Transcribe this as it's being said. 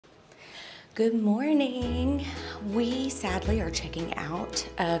Good morning. We sadly are checking out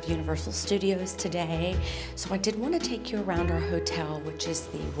of Universal Studios today, so I did want to take you around our hotel, which is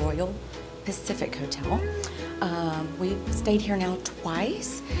the Royal Pacific Hotel. We've stayed here now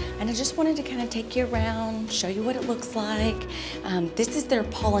twice, and I just wanted to kind of take you around, show you what it looks like. This is their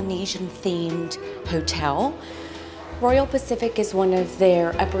Polynesian themed hotel. Royal Pacific is one of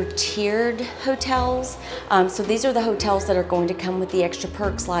their upper tiered hotels. So these are the hotels that are going to come with the extra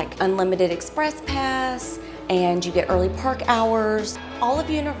perks like unlimited express pass, and you get early park hours. All of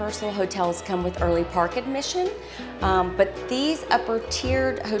Universal hotels come with early park admission, but these upper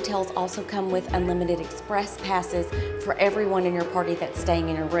tiered hotels also come with unlimited express passes for everyone in your party that's staying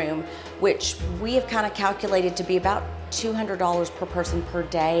in your room, which we have kind of calculated to be about $200 per person per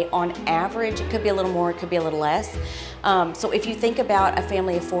day on average. It could be a little more, it could be a little less. So if you think about a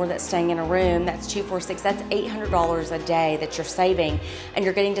family of 4 that's staying in a room, that's 2, 4, 6, that's $800 a day that you're saving, and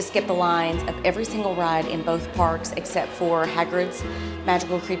you're getting to skip the lines of every single ride in both parks except for Hagrid's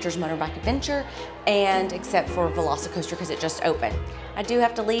Magical Creatures Motorbike Adventure and except for Velocicoaster because it just opened. I do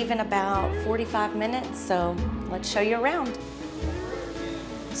have to leave in about 45 minutes, so let's show you around.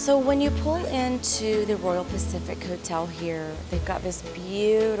 So when you pull into the Royal Pacific Hotel here, they've got this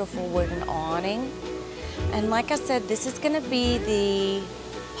beautiful wooden awning. And like I said, this is gonna be the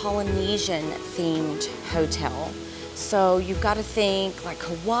Polynesian themed hotel. So you've got to think like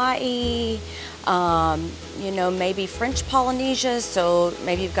Hawaii, you know, maybe French Polynesia. So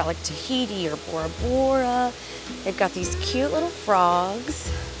maybe you've got like Tahiti or Bora Bora. They've got these cute little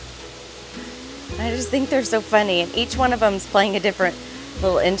frogs. I just think they're so funny. And each one of them is playing a different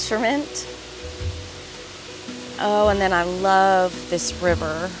little instrument. Oh, and then I love this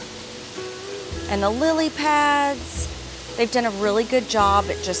river. And the lily pads, they've done a really good job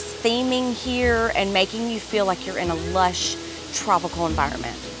at just theming here and making you feel like you're in a lush tropical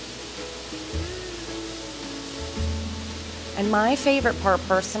environment. And my favorite part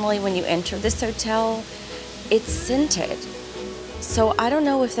personally when you enter this hotel, it's scented. So I don't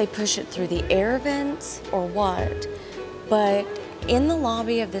know if they push it through the air vents or what, but in the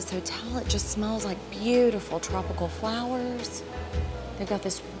lobby of this hotel, it just smells like beautiful tropical flowers. They've got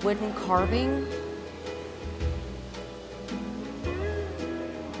this wooden carving.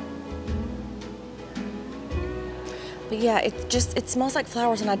 But yeah, it smells like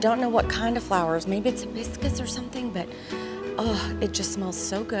flowers, and I don't know what kind of flowers. Maybe it's hibiscus or something, but oh, it just smells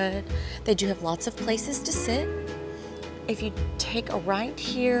so good. They do have lots of places to sit. If you take a right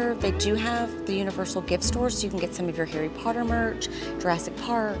here, they do have the Universal gift stores, so you can get some of your Harry Potter merch, Jurassic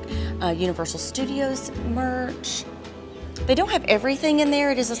Park, Universal Studios merch. They don't have everything in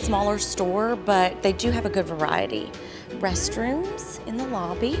there. It is a smaller store, but they do have a good variety. Restrooms in the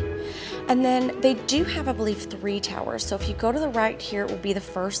lobby. And then they do have, I believe, 3 towers. So if you go to the right here, it will be the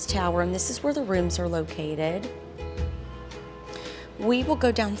first tower, and this is where the rooms are located. We will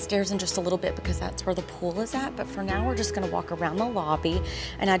go downstairs in just a little bit because that's where the pool is at, but for now we're just gonna walk around the lobby,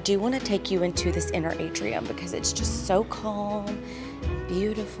 and I do wanna take you into this inner atrium because it's just so calm,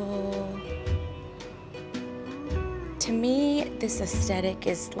 beautiful. To me, this aesthetic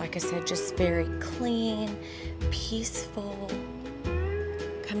is, like I said, just very clean, peaceful.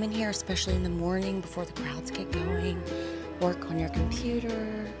 Come in here, especially in the morning before the crowds get going, work on your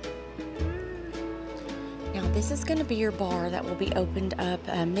computer. Now this is gonna be your bar that will be opened up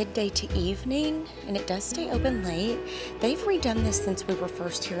midday to evening, and it does stay open late. They've redone this since we were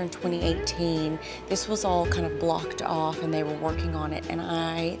first here in 2018. This was all kind of blocked off and they were working on it, and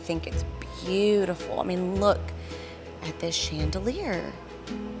I think it's beautiful. I mean, look at this chandelier.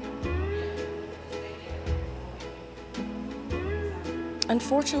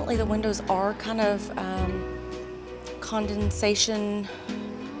 Unfortunately, the windows are kind of condensation.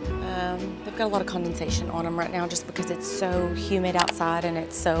 They've got a lot of condensation on them right now just because it's so humid outside and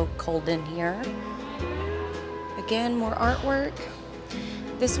it's so cold in here. Again, more artwork.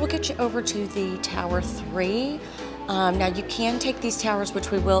 This will get you over to the Tower 3. Now you can take these towers,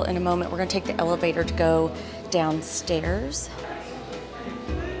 which we will in a moment. We're gonna take the elevator to go downstairs.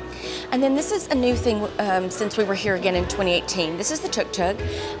 And then this is a new thing since we were here again in 2018. This is the Tuk Tuk,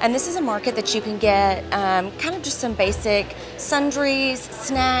 and this is a market that you can get kind of just some basic sundries,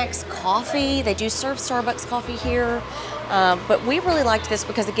 snacks, coffee. They do serve Starbucks coffee here, but we really liked this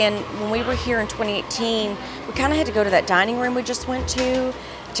because, again, when we were here in 2018, we kind of had to go to that dining room we just went to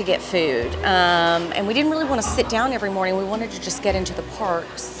get food, and we didn't really want to sit down every morning. We wanted to just get into the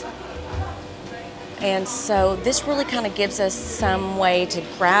parks. And so this really kind of gives us some way to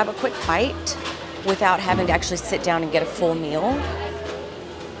grab a quick bite without having to actually sit down and get a full meal.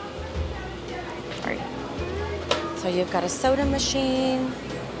 Sorry. So you've got a soda machine.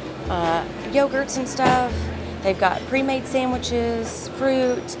 yogurts and stuff. They've got pre-made sandwiches,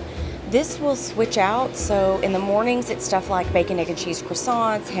 fruit. This will switch out, so in the mornings it's stuff like bacon, egg, and cheese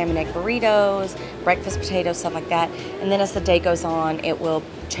croissants, ham and egg burritos, breakfast potatoes, stuff like that. And then as the day goes on, it will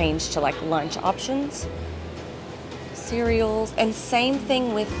change to like lunch options, cereals, and same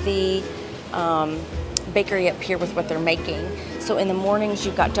thing with the bakery up here with what they're making. So in the mornings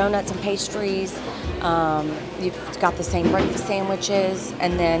you've got donuts and pastries, you've got the same breakfast sandwiches,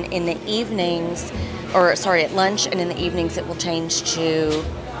 and then in the evenings, or sorry, at lunch, and in the evenings it will change to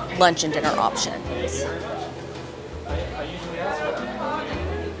lunch and dinner options.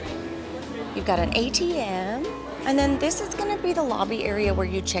 You've got an ATM, and then this is going to be the lobby area where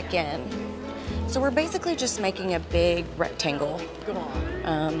you check in. So we're basically just making a big rectangle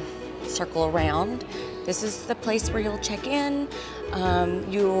circle around. This is the place where you'll check in.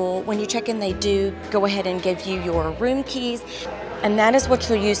 When you check in, they do go ahead and give you your room keys, and that is what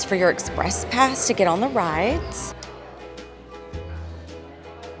you'll use for your express pass to get on the rides.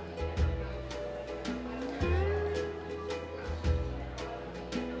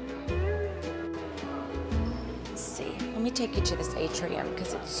 Let me take you to this atrium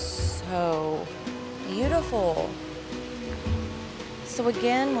because it's so beautiful. So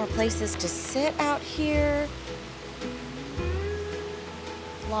again, more places to sit out here.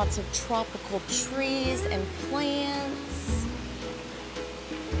 Lots of tropical trees and plants.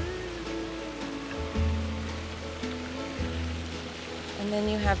 And then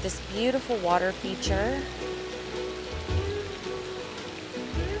you have this beautiful water feature.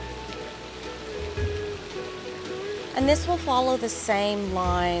 And this will follow the same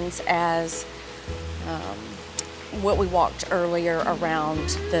lines as what we walked earlier around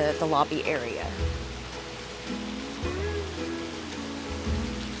the lobby area.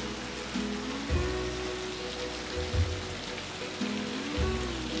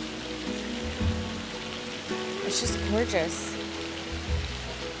 It's just gorgeous.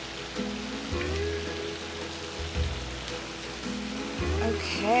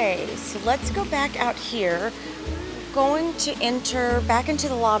 Okay, so let's go back out here. Going to enter back into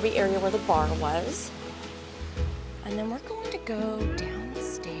the lobby area where the bar was, and then we're going to go down the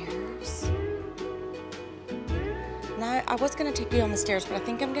stairs. Now, I was going to take you on the stairs, but I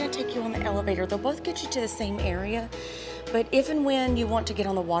think I'm going to take you on the elevator. They'll both get you to the same area, but if and when you want to get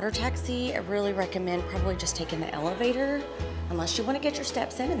on the water taxi, I really recommend probably just taking the elevator, unless you want to get your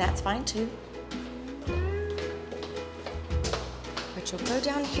steps in, and that's fine too. But you'll go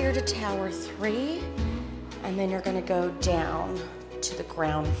down here to Tower 3. And then you're gonna go down to the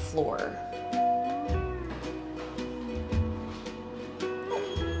ground floor.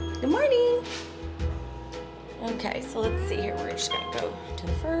 Good morning. Okay, so let's see here. We're just gonna go to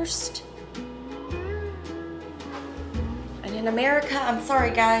the first. And in America, I'm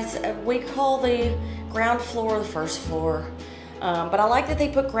sorry guys, we call the ground floor the first floor. But I like that they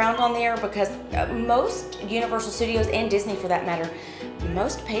put ground on there because most Universal Studios and Disney for that matter,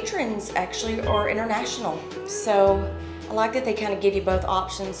 most patrons actually are international. So I like that they kind of give you both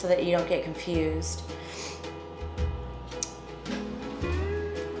options so that you don't get confused.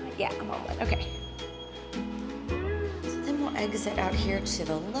 Yeah, I'm on one, okay. So then we'll exit out here to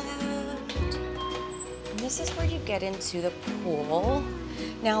the left. And this is where you get into the pool.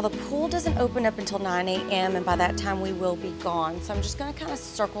 Now the pool doesn't open up until 9 a.m. and by that time we will be gone. So I'm just gonna kind of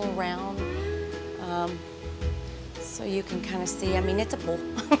circle around so you can kind of see. I mean, it's a pool.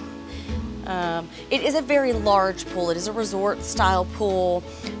 It is a very large pool. It is a resort style pool.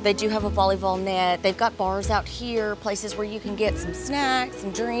 They do have a volleyball net. They've got bars out here, places where you can get some snacks,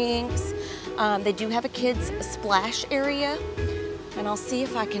 some drinks. They do have a kids splash area. And I'll see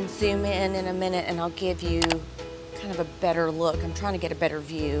if I can zoom in a minute and I'll give you kind of a better look. I'm trying to get a better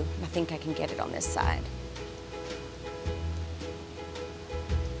view. I think I can get it on this side.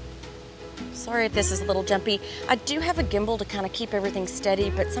 Sorry if this is a little jumpy. I do have a gimbal to kind of keep everything steady,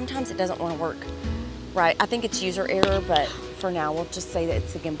 but sometimes it doesn't want to work right. I think it's user error, but for now we'll just say that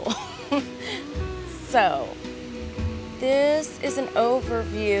it's the gimbal. So this is an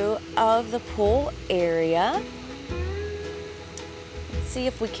overview of the pool area. Let's see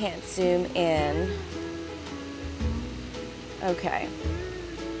if we can't zoom in. Okay.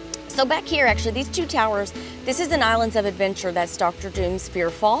 So back here, actually, these two towers, this is an Islands of Adventure. That's Dr. Doom's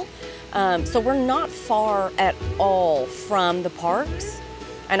Fearfall. So we're not far at all from the parks.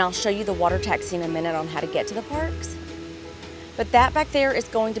 And I'll show you the water taxi in a minute on how to get to the parks. But that back there is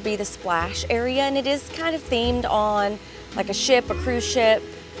going to be the splash area, and it is kind of themed on like a ship, a cruise ship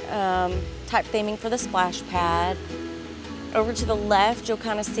type theming for the splash pad. Over to the left, you'll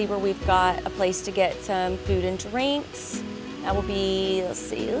kind of see where we've got a place to get some food and drinks. That will be, let's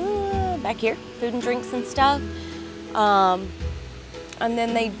see, back here, food and drinks and stuff. And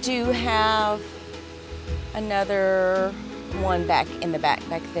then they do have another one back in the back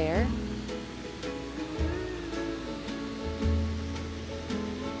there.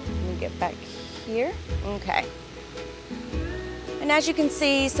 Let me get back here. Okay. And as you can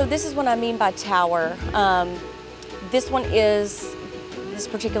see, so this is what I mean by tower. This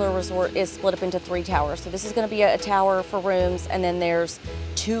particular resort is split up into 3 towers. So this is going to be a tower for rooms, and then there's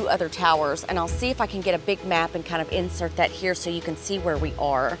 2 other towers. And I'll see if I can get a big map and kind of insert that here so you can see where we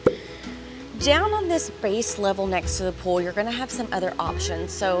are. Down on this base level next to the pool, you're going to have some other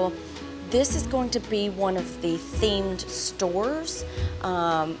options. So this is going to be one of the themed stores.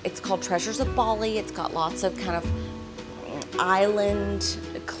 It's called Treasures of Bali. It's got lots of kind of island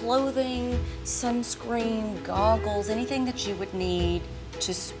clothing, sunscreen, goggles, anything that you would need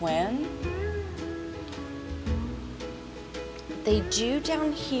to swim. They do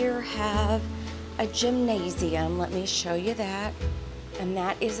down here have a gymnasium. Let me show you that. And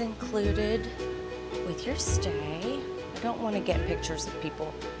that is included with your stay. I don't want to get pictures of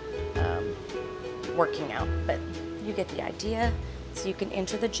people working out, but you get the idea. So you can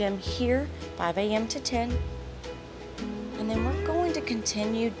enter the gym here, 5 a.m. to 10. And then we're going to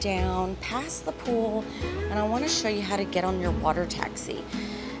continue down past the pool, and I want to show you how to get on your water taxi.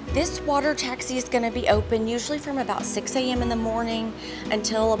 This water taxi is going to be open usually from about 6 a.m. in the morning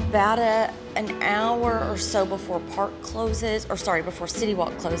until about an hour or so before park closes, or sorry, before City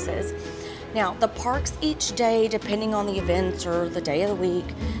Walk closes. Now, the parks each day, depending on the events or the day of the week,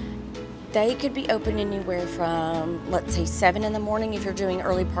 they could be open anywhere from, let's say, 7 in the morning if you're doing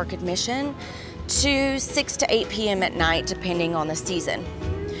early park admission, to 6 to 8 p.m. at night, depending on the season.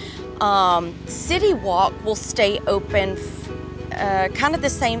 City Walk will stay open kind of the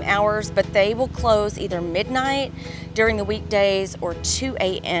same hours, but they will close either midnight during the weekdays or 2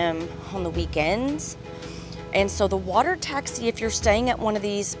 a.m. on the weekends. And so the water taxi, if you're staying at one of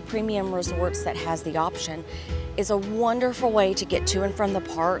these premium resorts that has the option, is a wonderful way to get to and from the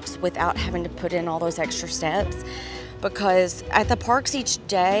parks without having to put in all those extra steps. Because at the parks each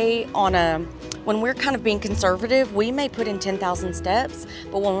day, when we're kind of being conservative, we may put in 10,000 steps,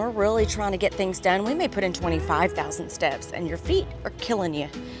 but when we're really trying to get things done, we may put in 25,000 steps, and your feet are killing you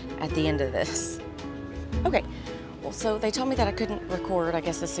at the end of this. Okay, well, so they told me that I couldn't record, I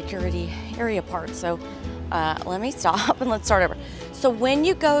guess, the security area part, so let me stop and let's start over. So when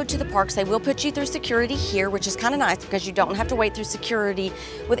you go to the parks, they will put you through security here, which is kind of nice because you don't have to wait through security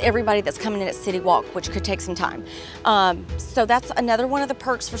with everybody that's coming in at City Walk, which could take some time. So that's another one of the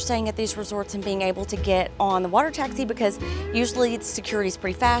perks for staying at these resorts and being able to get on the water taxi, because usually the security is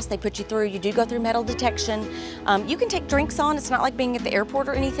pretty fast. They put you through, you do go through metal detection. You can take drinks on. It's not like being at the airport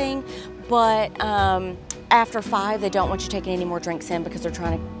or anything, but after 5, they don't want you taking any more drinks in because they're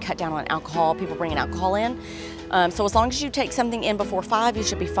trying to cut down on alcohol, people bringing alcohol in. So as long as you take something in before 5, you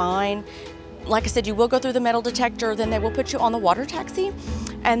should be fine. Like I said, you will go through the metal detector, then they will put you on the water taxi.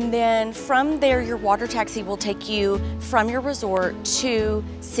 And then from there, your water taxi will take you from your resort to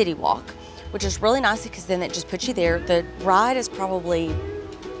City Walk, which is really nice because then it just puts you there. The ride is probably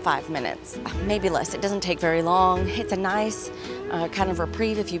 5 minutes, maybe less. It doesn't take very long. It's a nice kind of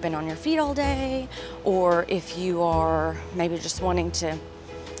reprieve if you've been on your feet all day, or if you are maybe just wanting to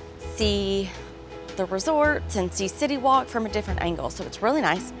see the resorts and see City Walk from a different angle. So it's really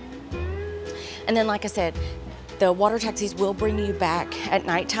nice. And then, like I said, the water taxis will bring you back at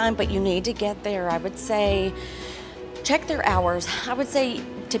nighttime, but you need to get there, I would say, check their hours. I would say,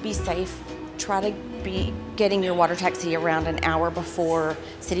 to be safe, try to be getting your water taxi around an hour before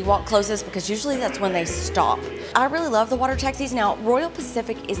City Walk closes, because usually that's when they stop. I really love the water taxis. Now, Royal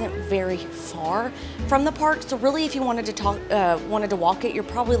Pacific isn't very far from the park, so really if you wanted to walk it, you're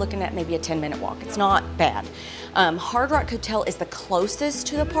probably looking at maybe a 10-minute walk. It's not bad. Hard Rock Hotel is the closest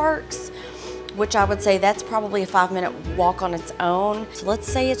to the parks, which I would say that's probably a 5-minute walk on its own. So let's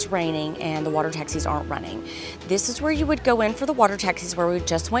say it's raining and the water taxis aren't running. This is where you would go in for the water taxis, where we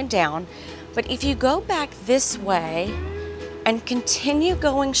just went down. But if you go back this way and continue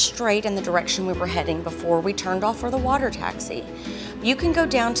going straight in the direction we were heading before we turned off for the water taxi, you can go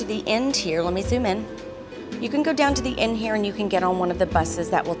down to the end here. Let me zoom in. You can go down to the end here and you can get on one of the buses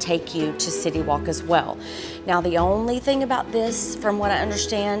that will take you to City Walk as well. Now, the only thing about this, from what I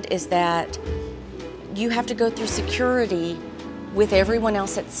understand, is that you have to go through security with everyone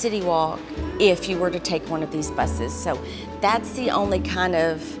else at City Walk if you were to take one of these buses. So that's the only kind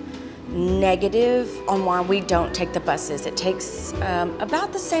of negative on why we don't take the buses. It takes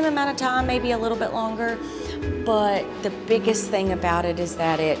about the same amount of time, maybe a little bit longer, but the biggest thing about it is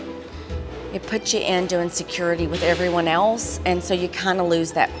that it puts you in doing security with everyone else, and so you kind of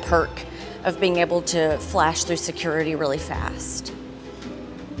lose that perk of being able to flash through security really fast.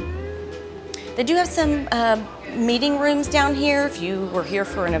 They do have some meeting rooms down here. If you were here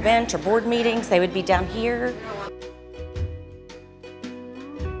for an event or board meetings, they would be down here.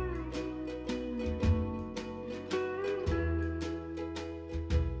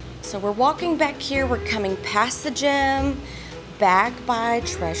 So we're walking back here. We're coming past the gym, back by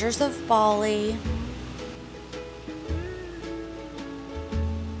Treasures of Bali.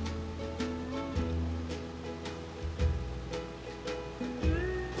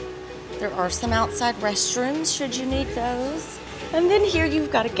 There are some outside restrooms should you need those. And then here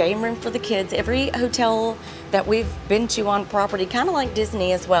you've got a game room for the kids. Every hotel that we've been to on property, kind of like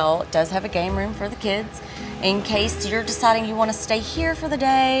Disney as well, does have a game room for the kids in case you're deciding you want to stay here for the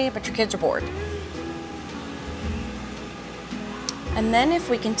day, but your kids are bored. And then if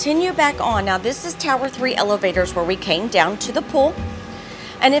we continue back on, now this is Tower 3 elevators where we came down to the pool.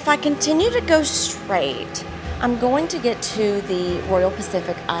 And if I continue to go straight, I'm going to get to the Royal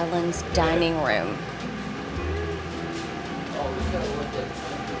Pacific Islands dining room.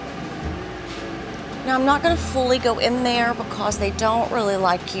 Now I'm not going to fully go in there because they don't really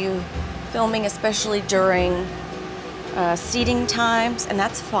like you filming, especially during seating times, and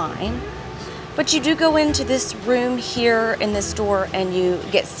that's fine. But you do go into this room here in this door and you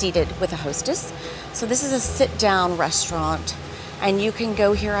get seated with a hostess. So this is a sit-down restaurant, and you can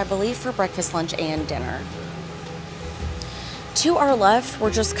go here, I believe, for breakfast, lunch, and dinner. To our left,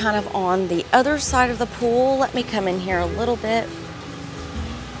 we're just kind of on the other side of the pool. Let me come in here a little bit.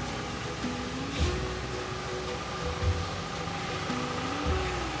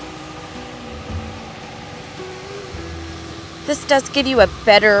 This does give you a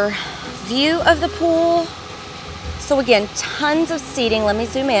better view of the pool. So again, tons of seating. Let me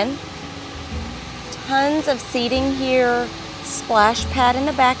zoom in. Tons of seating here. Splash pad in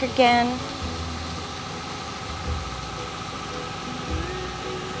the back again.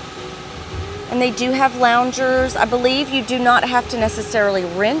 And they do have loungers. I believe you do not have to necessarily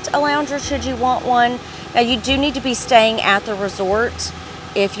rent a lounger should you want one. Now you do need to be staying at the resort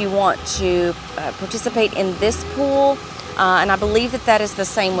if you want to participate in this pool. And I believe that that is the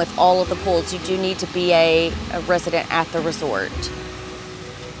same with all of the pools. You do need to be a resident at the resort.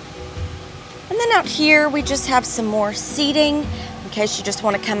 And then out here, we just have some more seating in case you just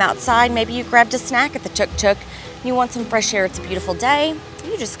want to come outside. Maybe you grabbed a snack at the tuk-tuk. You want some fresh air. It's a beautiful day.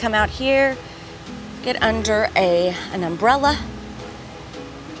 You just come out here, get under an umbrella.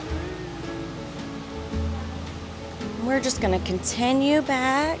 We're just going to continue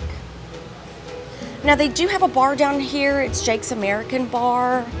back. Now they do have a bar down here. It's Jake's American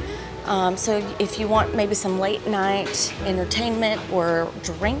Bar. So if you want maybe some late night entertainment or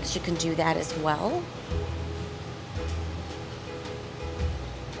drinks, you can do that as well.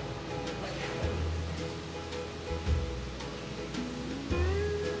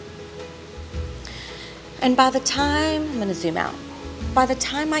 And by the time, I'm gonna zoom out. By the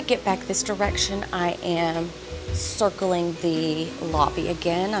time I get back this direction, I am circling the lobby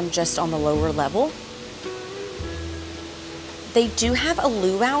again. I'm just on the lower level. They do have a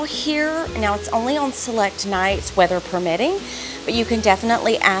luau here. Now it's only on select nights, weather permitting, but you can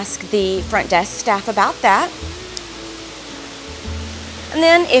definitely ask the front desk staff about that. And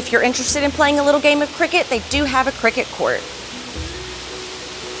then if you're interested in playing a little game of cricket, they do have a cricket court.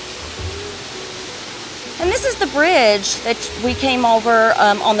 And this is the bridge that we came over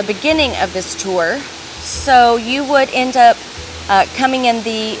on the beginning of this tour. So you would end up coming in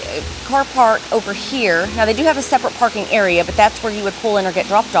the car park over here. Now they do have a separate parking area, but that's where you would pull in or get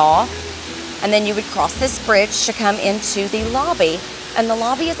dropped off. And then you would cross this bridge to come into the lobby. And the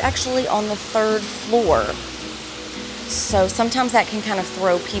lobby is actually on the 3rd floor. So sometimes that can kind of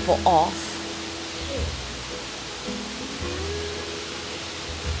throw people off.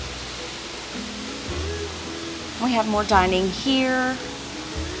 We have more dining here.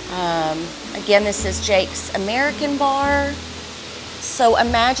 Again, this is Jake's American Bar. So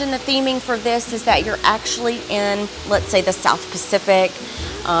imagine the theming for this is that you're actually in, let's say, the South Pacific.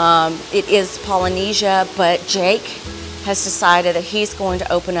 It is Polynesia, but Jake has decided that he's going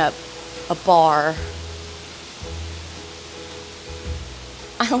to open up a bar.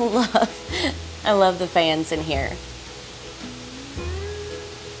 I love the fans in here.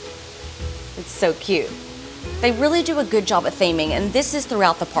 It's so cute. They really do a good job at theming, and this is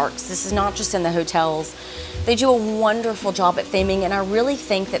throughout the parks. This is not just in the hotels. They do a wonderful job at theming, and I really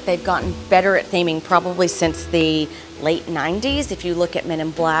think that they've gotten better at theming probably since the late 90s. If you look at Men in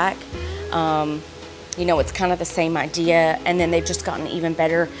Black, you know, it's kind of the same idea, and then they've just gotten even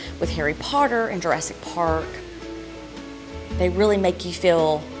better with Harry Potter and Jurassic Park. They really make you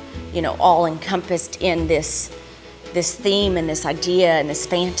feel you know, all encompassed in this theme and this idea and this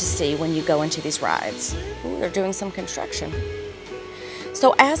fantasy when you go into these rides. Ooh, they're doing some construction.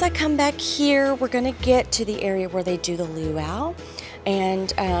 So as I come back here, we're gonna get to the area where they do the luau.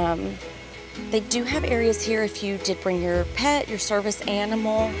 And they do have areas here if you did bring your pet, your service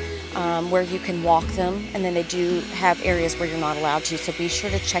animal, where you can walk them. And then they do have areas where you're not allowed to, so be sure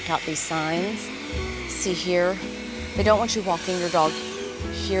to check out these signs. See here, they don't want you walking your dog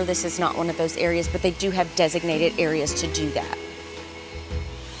here. This is not one of those areas, but they do have designated areas to do that.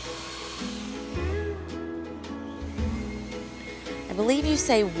 I believe you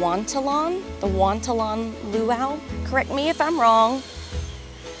say Wantalon, the Wantalon Luau. Correct me if I'm wrong.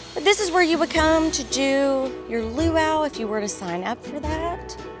 But this is where you would come to do your luau if you were to sign up for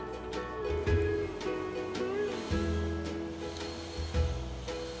that.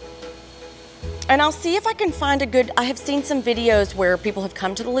 And I'll see if I can find a good, I have seen some videos where people have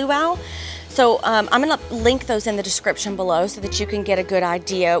come to the luau. So I'm gonna link those in the description below so that you can get a good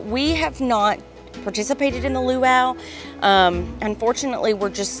idea. We have not participated in the luau. Unfortunately, we're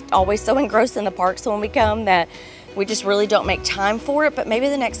just always so engrossed in the park, so when we come that we just really don't make time for it. But maybe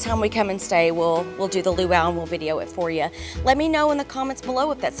the next time we come and stay, we'll do the luau and we'll video it for you. Let me know in the comments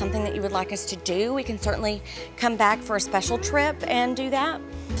below if that's something that you would like us to do. We can certainly come back for a special trip and do that.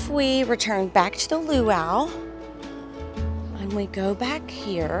 If we return back to the luau and we go back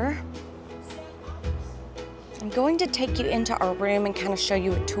here, I'm going to take you into our room and kind of show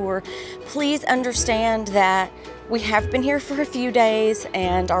you a tour. Please understand that we have been here for a few days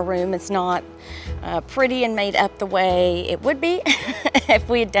and our room is not pretty and made up the way it would be if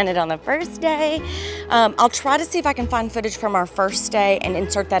we had done it on the first day. I'll try to see if I can find footage from our first day and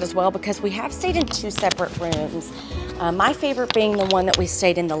insert that as well, because we have stayed in 2 separate rooms. My favorite being the one that we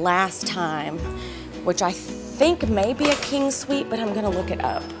stayed in the last time, which I think may be a king suite, but I'm gonna look it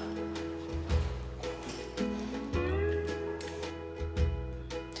up.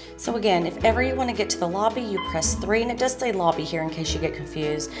 So again, if ever you want to get to the lobby, you press 3, and it does say lobby here in case you get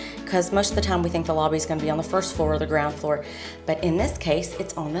confused, because most of the time we think the lobby is going to be on the 1st floor or the ground floor, but in this case,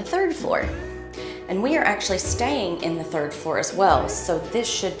 it's on the 3rd floor. And we are actually staying in the 3rd floor as well, so this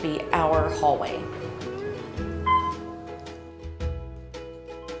should be our hallway.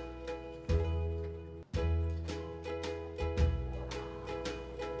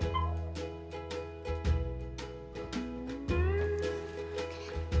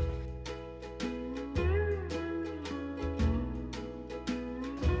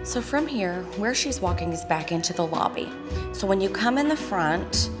 So from here, where she's walking is back into the lobby. So when you come in the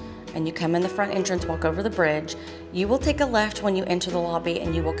front, and you come in the front entrance, walk over the bridge, you will take a left when you enter the lobby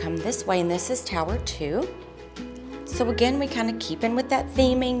and you will come this way, and this is Tower 2. So again, we kind of keep in with that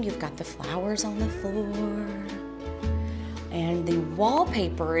theming. You've got the flowers on the floor. And the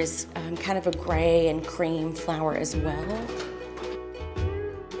wallpaper is kind of a gray and cream flower as well.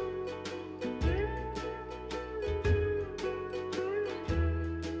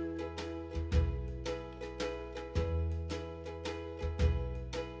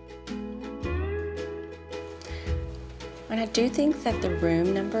 And I do think that the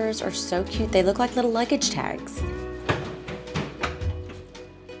room numbers are so cute. They look like little luggage tags.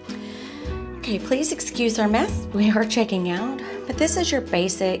 Okay, please excuse our mess. We are checking out, but this is your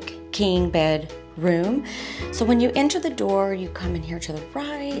basic king bed room. So when you enter the door, you come in here to the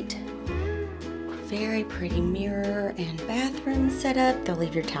right. Very pretty mirror and bathroom setup. They'll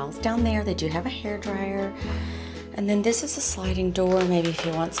leave your towels down there. They do have a hairdryer. And then this is a sliding door, maybe if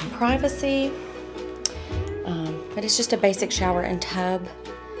you want some privacy. But it's just a basic shower and tub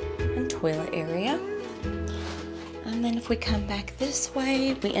and toilet area. And then if we come back this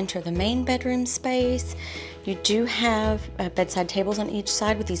way, we enter the main bedroom space. You do have bedside tables on each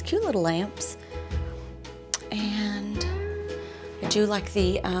side with these cute little lamps. And I do like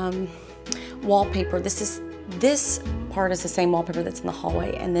the wallpaper. This part is the same wallpaper that's in the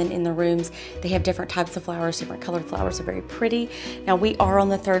hallway, and then in the rooms they have different types of flowers, different colored flowers. Are very pretty. Now we are on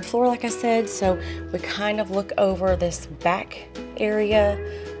the 3rd floor, like I said, so we kind of look over this back area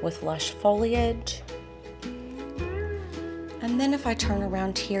with lush foliage. And then if I turn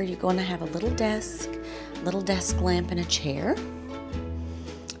around here, you're going to have a little desk lamp and a chair,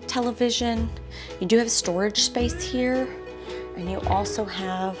 television. You do have storage space here, and you also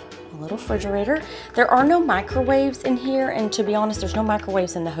have a little refrigerator. There are no microwaves in here, and to be honest, there's no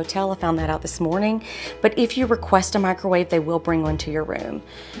microwaves in the hotel. I found that out this morning. But if you request a microwave, they will bring one to your room.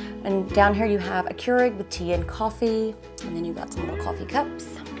 And down here you have a Keurig with tea and coffee, and then you've got some little coffee cups.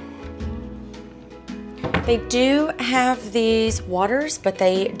 They do have these waters, but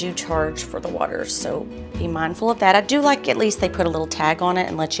they do charge for the waters, so be mindful of that. I do like at least they put a little tag on it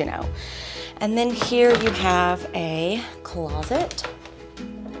and let you know. And then here you have a closet.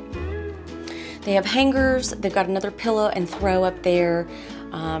 They have hangers, they've got another pillow and throw up there.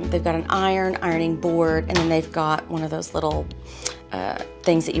 They've got an ironing board, and then they've got one of those little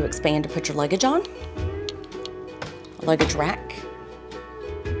things that you expand to put your luggage on. A luggage rack.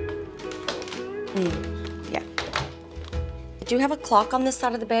 Yeah. I do have a clock on this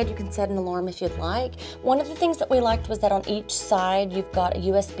side of the bed. You can set an alarm if you'd like. One of the things that we liked was that on each side you've got a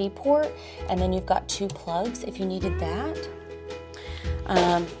USB port, and then you've got 2 plugs if you needed that.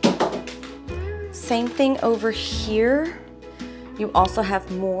 Same thing over here. You also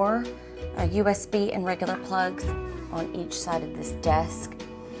have more USB and regular plugs on each side of this desk.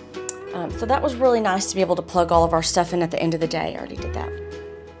 So that was really nice to be able to plug all of our stuff in at the end of the day. I already did that.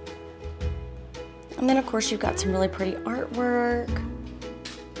 And then of course you've got some really pretty artwork.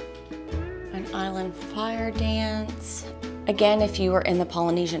 An island fire dance. Again, if you are in the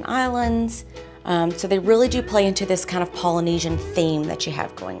Polynesian islands. So they really do play into this kind of Polynesian theme that you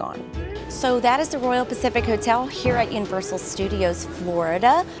have going on. So that is the Royal Pacific Hotel here at Universal Studios,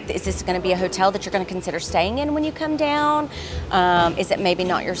 Florida. Is this going to be a hotel that you're going to consider staying in when you come down? Is it maybe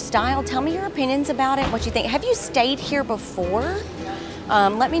not your style? Tell me your opinions about it, what you think. Have you stayed here before?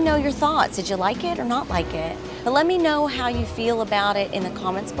 Let me know your thoughts. Did you like it or not like it? But let me know how you feel about it in the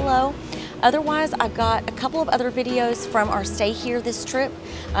comments below. Otherwise, I've got a couple of other videos from our stay here this trip.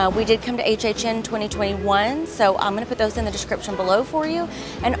 We did come to HHN 2021, so I'm gonna put those in the description below for you.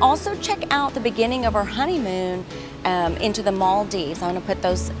 And also check out the beginning of our honeymoon into the Maldives. I'm gonna put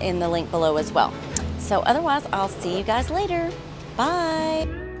those in the link below as well. So otherwise, I'll see you guys later.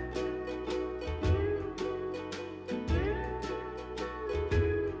 Bye.